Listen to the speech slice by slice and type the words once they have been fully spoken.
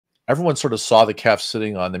everyone sort of saw the KEF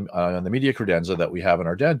sitting on the media credenza that we have in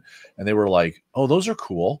our den, and they were like, "Oh, those are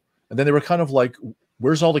cool." And then they were kind of like,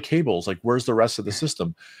 "Where's all the cables? Like, where's the rest of the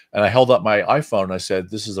system?" And I held up my iPhone and I said,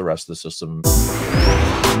 "This is the rest of the system."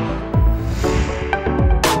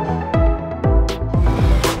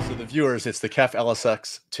 So the viewers, it's the KEF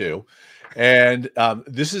LSX II. And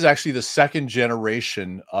this is actually the second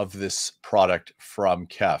generation of this product from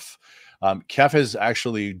KEF. KEF has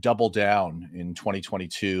actually doubled down in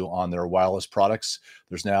 2022 on their wireless products.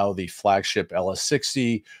 There's now the flagship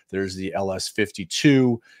LS60, there's the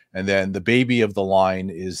LS52, and then the baby of the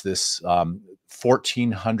line is this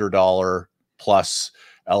 $1,400 plus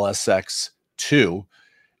LSX II.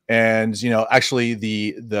 And actually,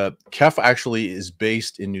 the KEF actually is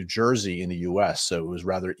based in New Jersey in the U.S., so it was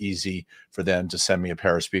rather easy for them to send me a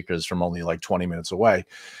pair of speakers from only like 20 minutes away.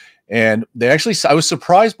 And they actually, I was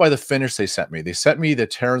surprised by the finish they sent me. They sent me the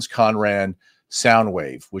Terence Conran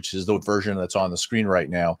Soundwave, which is the version that's on the screen right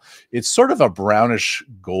now. It's sort of a brownish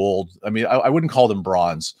gold. I mean, I wouldn't call them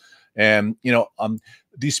bronze. And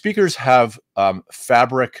these speakers have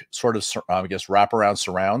fabric sort of, I guess, wraparound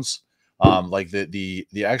surrounds. Like the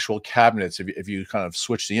actual cabinets, if you kind of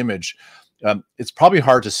switch the image, it's probably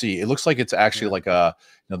hard to see. It looks like it's actually like the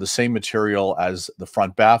same material as the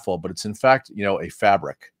front baffle, but it's in fact a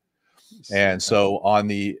fabric. And so on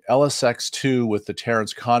the LSX II with the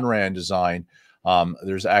Terence Conran design,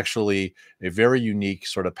 there's actually a very unique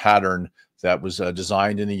sort of pattern that was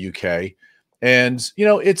designed in the UK. And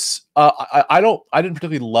it's I didn't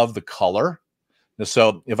particularly love the color.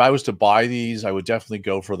 So if I was to buy these, I would definitely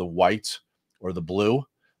go for the white or the blue.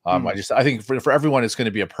 I think for everyone, it's going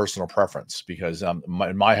to be a personal preference because in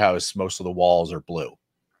my house, most of the walls are blue.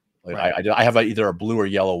 Like right. I have either a blue or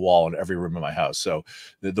yellow wall in every room in my house. So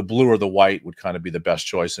the blue or the white would kind of be the best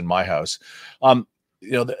choice in my house. I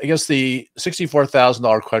guess the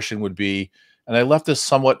 $64,000 question would be, and I left this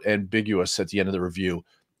somewhat ambiguous at the end of the review,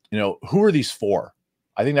 who are these for?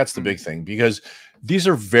 I think that's the big thing, because these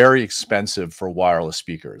are very expensive for wireless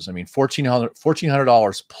speakers. I mean,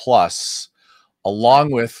 $1,400 plus,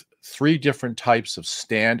 along with 3 different types of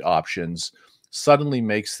stand options, suddenly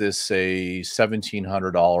makes this a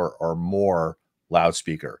 $1,700 or more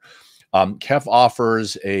loudspeaker. KEF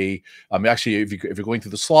offers actually, if you're going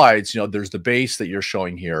through the slides, there's the base that you're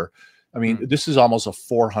showing here. I mean, this is almost a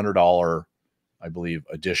 $400, I believe,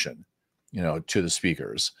 addition, to the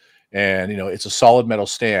speakers. And it's a solid metal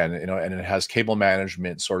stand, and it has cable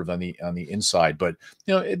management sort of on the inside. But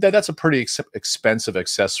that's a pretty expensive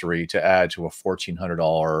accessory to add to a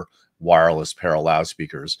 $1,400 wireless pair of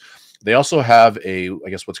loudspeakers. They also have I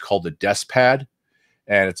guess what's called a desk pad,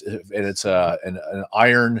 and it's an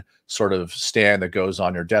iron sort of stand that goes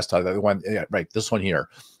on your desktop. The one, right, this one here.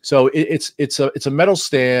 So it's a metal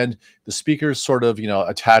stand. The speakers sort of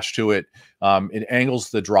attached to it. It angles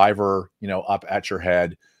the driver up at your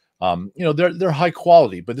head. They're high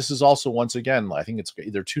quality, but this is also, once again, I think it's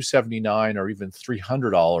either $279 or even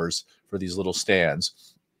 $300 for these little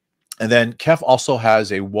stands. And then KEF also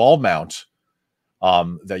has a wall mount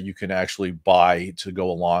that you can actually buy to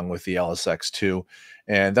go along with the LSX II,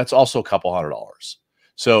 and that's also a couple $100.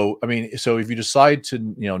 So I mean, if you decide to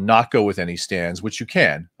not go with any stands, which you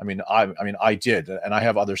can, I did, and I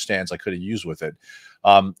have other stands I could have used with it.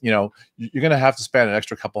 You're going to have to spend an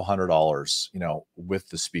extra couple $100, with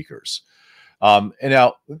the speakers. And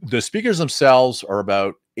now the speakers themselves are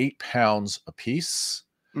about 8 pounds a piece.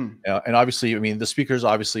 And obviously, the speakers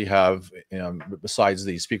obviously have, besides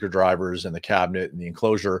the speaker drivers and the cabinet and the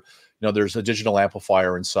enclosure, there's a digital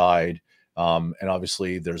amplifier inside. And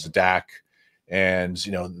obviously there's a DAC and,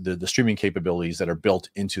 the streaming capabilities that are built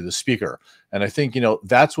into the speaker. And I think,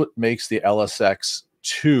 that's what makes the LSX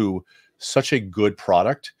II such a good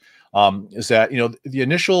product, is that, the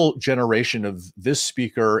initial generation of this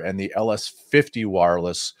speaker and the LS50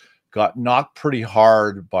 wireless got knocked pretty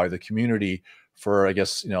hard by the community for, I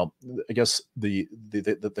guess the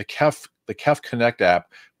KEF Connect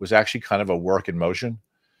app was actually kind of a work in motion.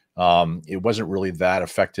 It wasn't really that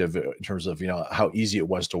effective in terms of, how easy it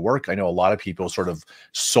was to work. I know a lot of people sort of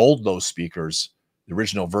sold those speakers, the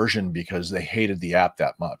original version, because they hated the app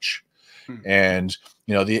that much. And,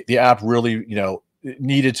 the app really,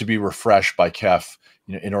 needed to be refreshed by KEF,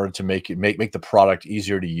 in order to make the product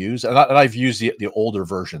easier to use. And I've used the older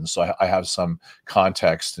versions, so I have some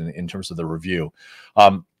context in terms of the review.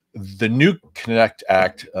 The new Connect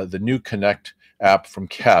app from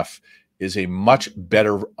KEF is a much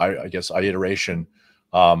better, I guess, iteration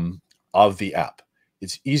of the app.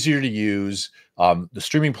 It's easier to use. The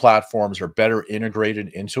streaming platforms are better integrated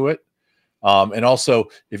into it. And also,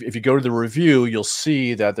 if you go to the review, you'll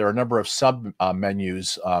see that there are a number of sub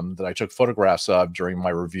menus that I took photographs of during my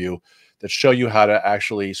review that show you how to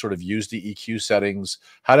actually sort of use the EQ settings,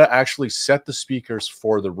 how to actually set the speakers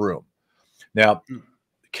for the room. Now,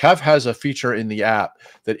 KEF has a feature in the app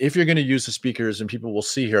that if you're going to use the speakers, and people will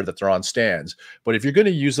see here that they're on stands, but if you're going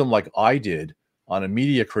to use them like I did on a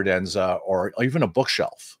media credenza or even a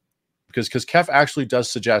bookshelf, because KEF actually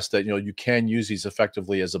does suggest that you can use these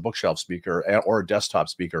effectively as a bookshelf speaker or a desktop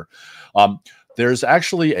speaker. There's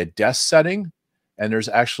actually a desk setting, and there's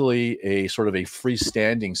actually a sort of a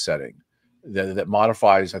freestanding setting that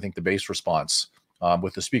modifies, I think, the bass response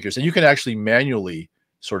with the speakers, and you can actually manually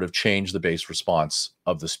sort of change the bass response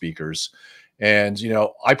of the speakers. And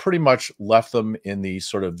I pretty much left them in the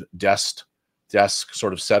sort of desk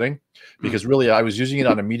sort of setting, because really I was using it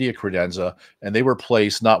on a media credenza, and they were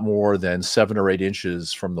placed not more than 7 or 8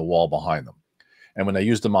 inches from the wall behind them. And when I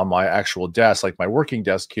used them on my actual desk, like my working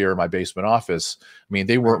desk here in my basement office, I mean,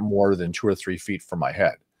 they weren't more than 2 or 3 feet from my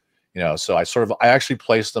head. So I actually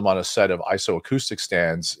placed them on a set of eCoustics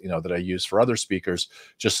stands, that I use for other speakers,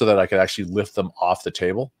 just so that I could actually lift them off the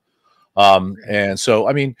table. And so,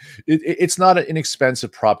 I mean, it's not an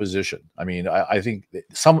inexpensive proposition. I mean, I think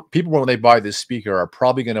some people, when they buy this speaker, are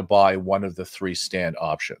probably going to buy one of the 3 stand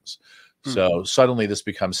options. So suddenly this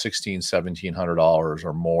becomes $1,700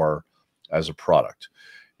 or more as a product.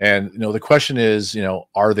 And, the question is,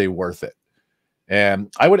 are they worth it? And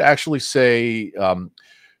I would actually say,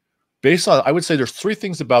 I would say there's 3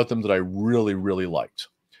 things about them that I really, really liked.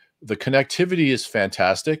 The connectivity is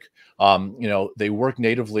fantastic. They work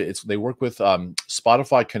natively. They work with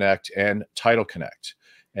Spotify Connect and Tidal Connect.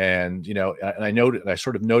 And, and I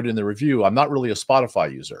sort of noted in the review, I'm not really a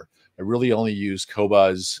Spotify user. I really only use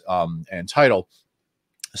Qobuz and Tidal.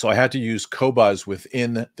 So I had to use Qobuz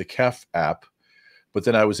within the KEF app, but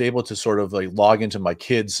then I was able to sort of like log into my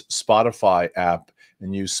kids' Spotify app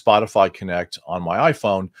and use Spotify Connect on my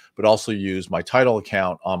iPhone, but also use my Tidal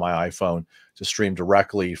account on my iPhone to stream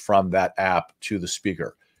directly from that app to the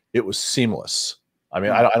speaker. It was seamless. I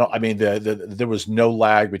mean, I mean, there was no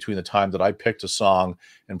lag between the time that I picked a song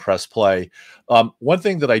and pressed play. One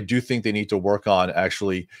thing that I do think they need to work on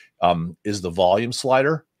actually is the volume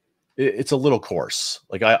slider. It's a little coarse.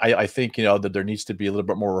 Like I think that there needs to be a little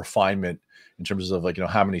bit more refinement in terms of like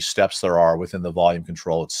how many steps there are within the volume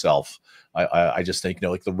control itself. I just think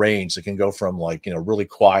like the range, it can go from like really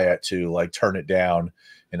quiet to like turn it down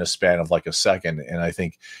in a span of like a second. And I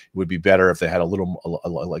think it would be better if they had a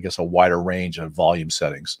little, I guess, a wider range of volume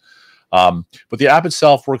settings. But the app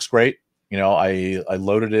itself works great. I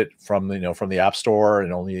loaded it from the App Store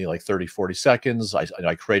in only like 30-40 seconds.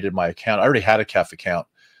 I created my account. I already had a KEF account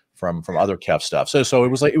from other KEF stuff. So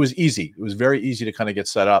it was easy. It was very easy to kind of get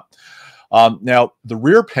set up. Now the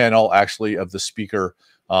rear panel actually of the speaker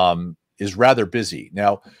is rather busy.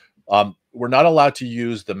 Now, we're not allowed to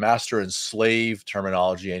use the master and slave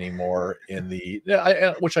terminology anymore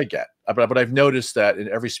which I get, but I've noticed that in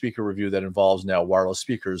every speaker review that involves now wireless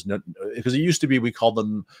speakers, because it used to be we called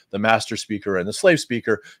them the master speaker and the slave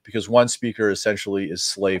speaker because one speaker essentially is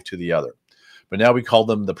slave to the other. But now we call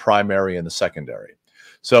them the primary and the secondary.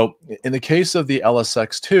 So in the case of the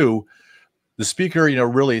LSX II, the speaker,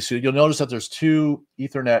 really, so you'll notice that there's 2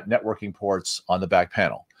 Ethernet networking ports on the back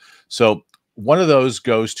panel. So one of those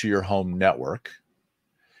goes to your home network,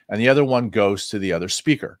 and the other one goes to the other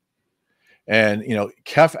speaker. And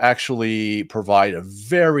KEF actually provide a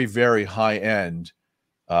very, very high-end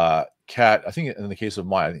Cat. I think in the case of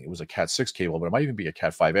mine, I think it was a Cat 6 cable, but it might even be a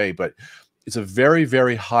Cat 5A. But it's a very,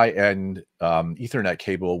 very high-end Ethernet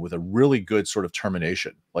cable with a really good sort of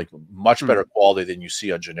termination, like much better quality than you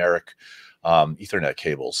see on generic Ethernet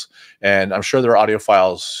cables. And I'm sure there are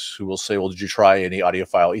audiophiles who will say, well, did you try any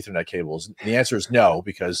audiophile Ethernet cables? And the answer is no,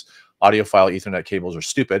 because audiophile Ethernet cables are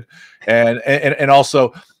stupid. And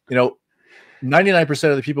also, 99%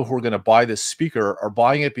 of the people who are going to buy this speaker are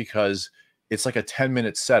buying it because it's like a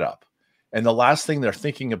 10-minute setup. And the last thing they're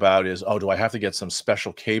thinking about is, oh, do I have to get some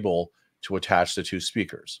special cable to attach the 2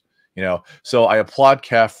 speakers? So I applaud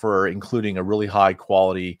KEF for including a really high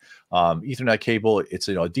quality Ethernet cable. It's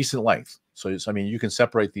a decent length. So I mean, you can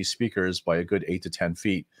separate these speakers by a good 8 to 10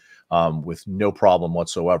 feet with no problem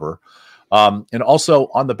whatsoever. And also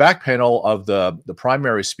on the back panel of the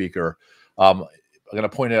primary speaker, I'm going to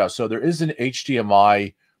point it out. So there is an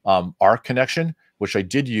HDMI ARC connection, which I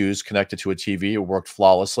did use connected to a TV. It worked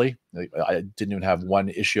flawlessly. I didn't even have one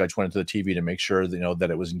issue. I just went into the TV to make sure that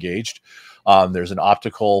it was engaged. There's an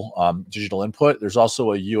optical digital input. There's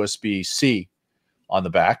also a USB-C on the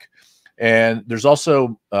back. And there's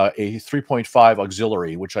also a 3.5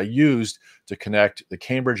 auxiliary, which I used to connect the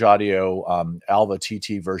Cambridge Audio Alva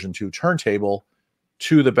TT version 2 turntable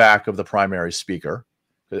to the back of the primary speaker,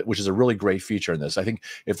 which is a really great feature in this. I think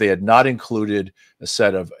if they had not included a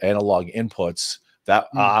set of analog inputs, that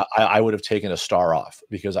I would have taken a star off,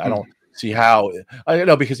 because I don't see how. I don't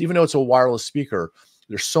know, because even though it's a wireless speaker,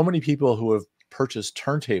 there's so many people who have purchased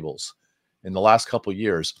turntables in the last couple of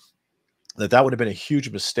years that would have been a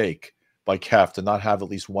huge mistake by KEF to not have at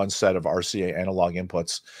least one set of RCA analog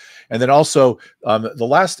inputs. And then also the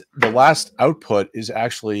last output is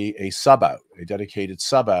actually a sub out, a dedicated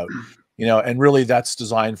sub out, and really that's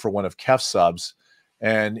designed for one of KEF's subs.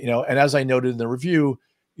 And, and as I noted in the review,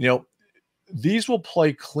 these will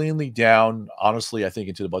play cleanly down, honestly, I think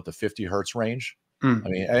into about the 50 hertz range. I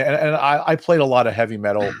mean, and I played a lot of heavy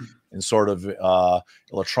metal and sort of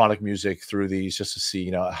electronic music through these, just to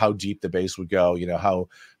see, how deep the bass would go,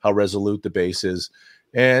 how resolute the bass is.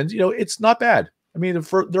 And, it's not bad. I mean,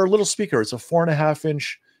 they're a little speaker. It's a 4.5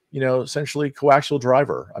 inch, essentially coaxial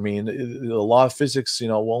driver. I mean, the law of physics,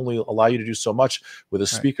 will only allow you to do so much with a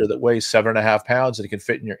speaker that weighs 7.5 pounds and it can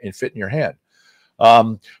fit in your hand.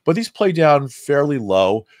 But these play down fairly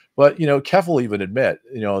low. But, KEF will even admit,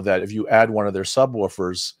 that if you add one of their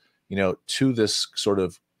subwoofers, to this sort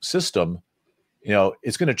of system,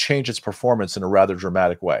 it's going to change its performance in a rather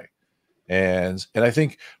dramatic way. And I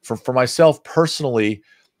think for myself personally,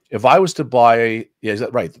 if I was to buy, is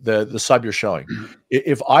that right? The sub you're showing,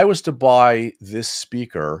 if I was to buy this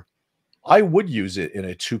speaker, I would use it in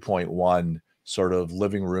a 2.1 sort of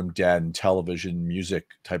living room den television music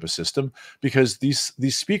type of system, because these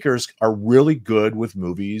speakers are really good with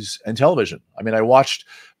movies and television. I mean, I watched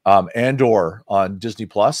Andor on Disney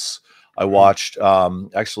Plus. I watched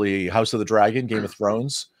actually House of the Dragon, Game of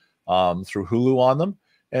Thrones through Hulu on them.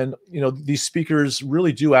 And, these speakers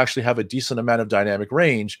really do actually have a decent amount of dynamic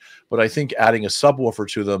range, but I think adding a subwoofer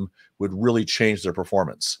to them would really change their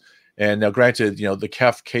performance. And now, granted, the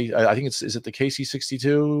KEF, I think is it the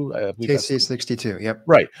KC62? KC62, yep.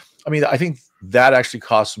 Right. I mean, I think that actually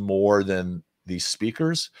costs more than these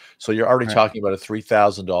speakers. So you're already talking about a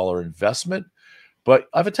 $3,000 investment. But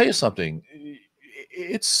I have to tell you something.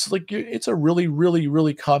 It's a really, really,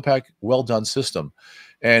 really compact, well done system.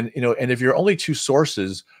 And, and if your only two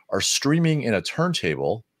sources are streaming in a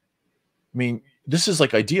turntable, I mean, this is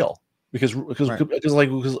like ideal, because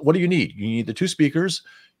what do you need? You need the two speakers.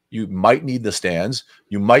 You might need the stands.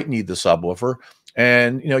 You might need the subwoofer.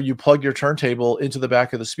 And, you plug your turntable into the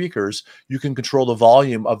back of the speakers. You can control the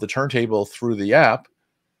volume of the turntable through the app,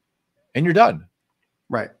 and you're done.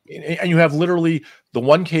 Right. And you have literally the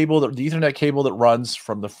one cable, the Ethernet cable that runs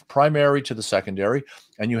from the primary to the secondary.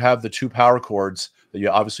 And you have the two power cords that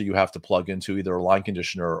you have to plug into either a line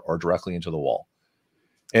conditioner or directly into the wall.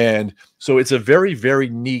 And so it's a very, very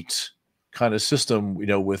neat kind of system,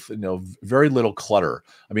 with very little clutter.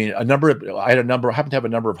 I mean, I happened to have a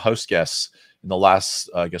number of host guests in the last,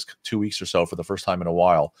 I guess, 2 weeks or so for the first time in a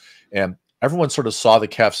while, and everyone sort of saw the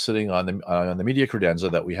KEF sitting on the media credenza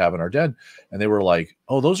that we have in our den, and they were like,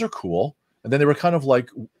 "Oh, those are cool." And then they were kind of like,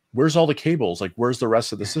 "Where's all the cables? Like, where's the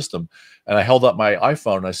rest of the system?" And I held up my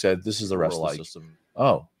iPhone and I said, "This is the rest of the system."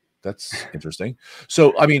 Oh, that's interesting.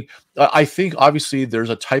 So, I mean, I think obviously there's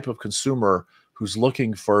a type of consumer who's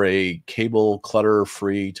looking for a cable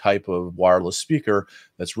clutter-free type of wireless speaker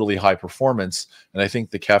that's really high performance. And I think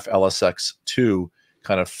the KEF LSX II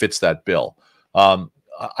kind of fits that bill.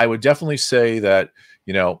 I would definitely say that,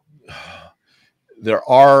 there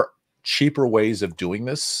are cheaper ways of doing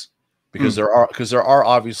this, because there are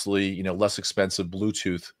obviously, less expensive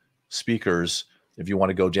Bluetooth speakers if you want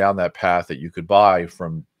to go down that path, that you could buy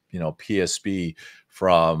from, PSB,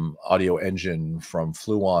 from Audio Engine, from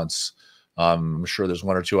Fluence. I'm sure there's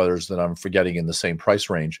one or two others that I'm forgetting in the same price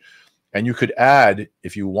range. And you could add,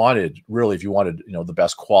 if you wanted, the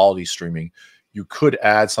best quality streaming, you could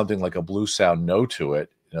add something like a Blue Sound No to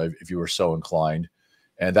it, if you were so inclined,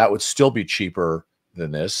 and that would still be cheaper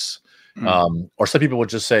than this. Or some people would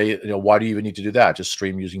just say, why do you even need to do that? Just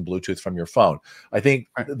stream using Bluetooth from your phone. I think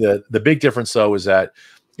the big difference though is that,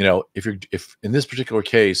 if in this particular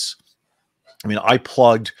case, I mean, I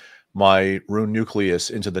plugged my Roon Nucleus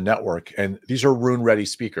into the network, and these are Roon ready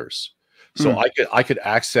speakers. So I could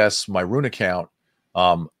access my Roon account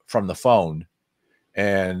from the phone,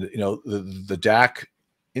 and the DAC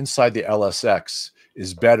inside the LSX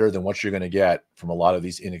is better than what you're going to get from a lot of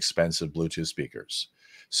these inexpensive Bluetooth speakers.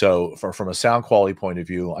 So from a sound quality point of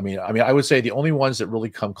view, I mean, I would say the only ones that really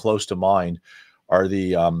come close to mind are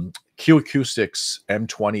the eCoustics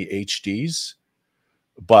M20 HDs.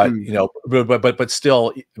 But Mm, but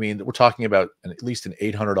still, I mean, we're talking about at least an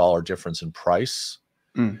 $800 difference in price.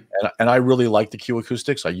 mm, And I really like the Q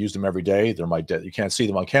Acoustics. I use them every day. They're my you can't see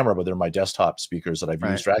them on camera, but they're my desktop speakers that I've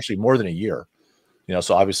right, used for actually more than a year.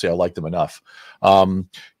 So obviously I like them enough.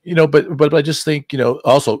 But I just think,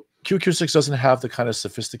 also Q Acoustics doesn't have the kind of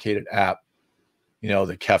sophisticated app,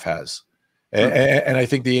 that KEF has. And, mm, and I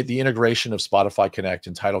think the integration of Spotify Connect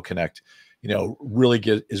and Tidal Connect,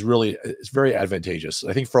 is very advantageous.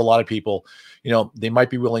 I think for a lot of people, they might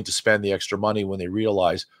be willing to spend the extra money when they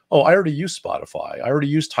realize, oh, I already use Spotify, I already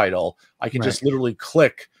use Tidal. I can right, just literally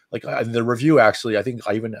click. Like the review, actually, I think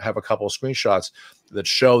I even have a couple of screenshots that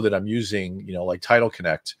show that I'm using, like Tidal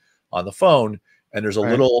Connect on the phone, and there's a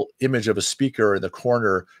right, little image of a speaker in the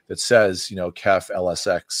corner that says, KEF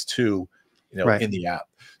LSX II, right, in the app.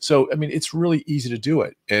 So, I mean, it's really easy to do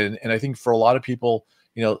it. And I think for a lot of people,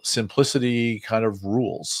 simplicity kind of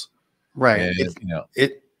rules. right.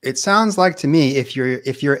 And, It sounds like to me, if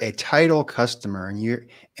you're a Tidal customer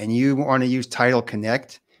and you want to use Tidal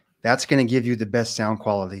Connect, that's going to give you the best sound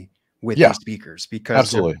quality with yeah, these speakers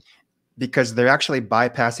absolutely. because they're actually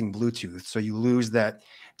bypassing Bluetooth. So you lose that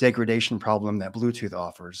degradation problem that Bluetooth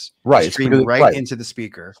offers. You Right. It's stream because, right right. into the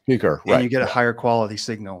speaker Speaker. and Right. you get a Yeah. higher quality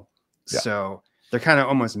signal. Yeah. So they're kind of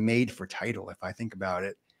almost made for Tidal, if I think about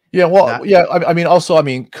it. Yeah, well, That yeah. I mean, also, I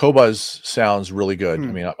mean, Qobuz sounds really good.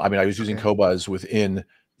 mm, I mean, I was using okay. Qobuz within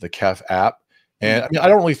the KEF app, and Mm, I mean, I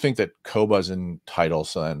don't really think that Qobuz and Tidal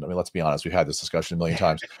sound. I mean, let's be honest, we've had this discussion a million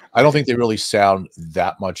times. I don't right, think they really sound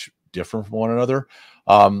that much different from one another.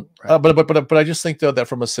 right, But I just think though that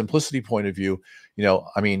from a simplicity point of view,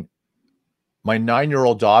 I mean, my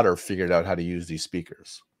 9-year-old daughter figured out how to use these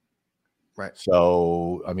speakers. right,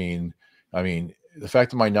 So, I mean, the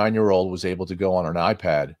fact that my 9-year-old was able to go on an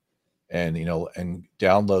iPad and and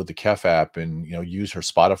download the KEF app and use her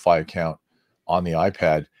Spotify account on the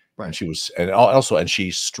iPad, and right,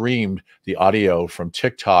 she streamed the audio from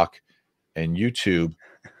TikTok and YouTube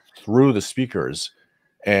through the speakers,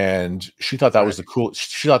 and right, she thought that was the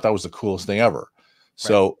coolest thing ever. right.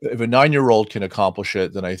 So if a 9-year-old can accomplish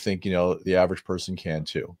it, then I think the average person can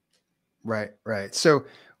too. Right, right. So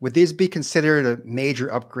would these be considered a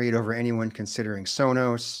major upgrade over anyone considering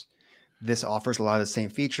Sonos? This offers a lot of the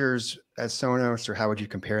same features as Sonos, or how would you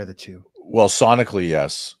compare the two? Well, sonically,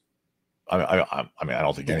 yes. I mean, I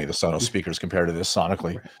don't think any Yeah. of the Sonos speakers compare to this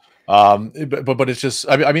sonically. Right. But it's just,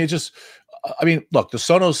 I mean, look, the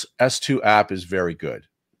Sonos S2 app is very good.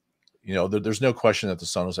 There's no question that the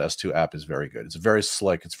Sonos S2 app is very good. It's very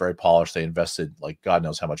slick. It's very polished. They invested like God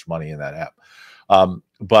knows how much money in that app.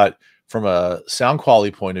 But from a sound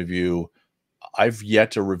quality point of view, I've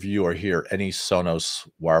yet to review or hear any Sonos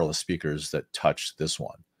wireless speakers that touch this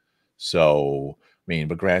one. So, I mean,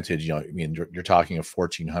 but granted, I mean, you're talking a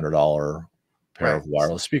 $1,400 pair Right. of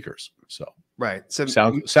wireless speakers. So Right. So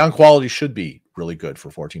sound quality should be really good for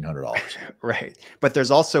 $1,400. right. But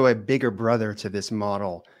there's also a bigger brother to this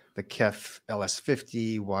model, the KEF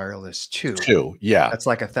LS50 Wireless 2. Two, yeah. That's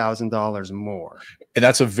like $1,000 more. And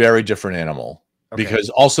that's a very different animal Okay. because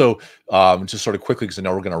also, just sort of quickly, because I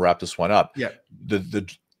know we're going to wrap this one up. Yeah. The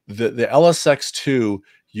LSX2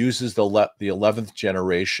 uses the 11th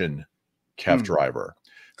generation KEF Mm, driver.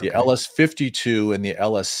 The okay. LS52 and the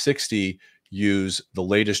LS60 use the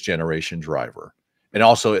latest generation driver. And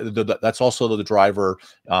also, that's also the driver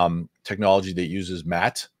technology that uses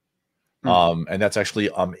MAT. Mm, And that's actually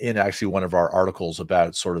in one of our articles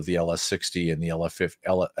about sort of the LS60 and the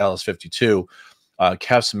LS52.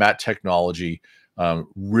 KEF's MAT technology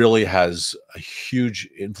really has a huge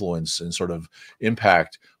influence and sort of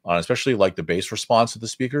impact on especially like the bass response of the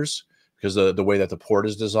speakers, because the way that the port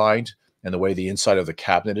is designed and the way the inside of the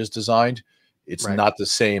cabinet is designed, it's right. not the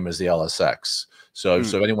same as the LSX. So Mm,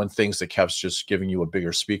 if anyone thinks that KEF's just giving you a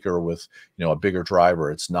bigger speaker with a bigger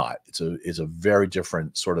driver, it's not. It's a very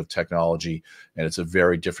different sort of technology, and it's a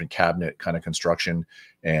very different cabinet kind of construction.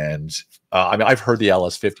 And I mean, I've heard the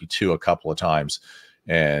LS52 a couple of times,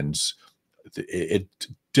 and it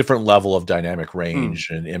different level of dynamic mm, range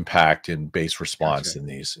and impact and bass response gotcha. in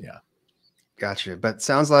these. Yeah. Gotcha. But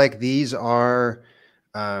sounds like these are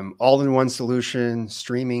all-in-one solution,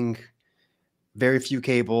 streaming, very few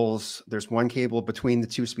cables. There's one cable between the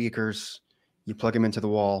two speakers. You plug them into the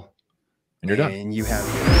wall And you're done. and you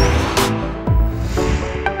have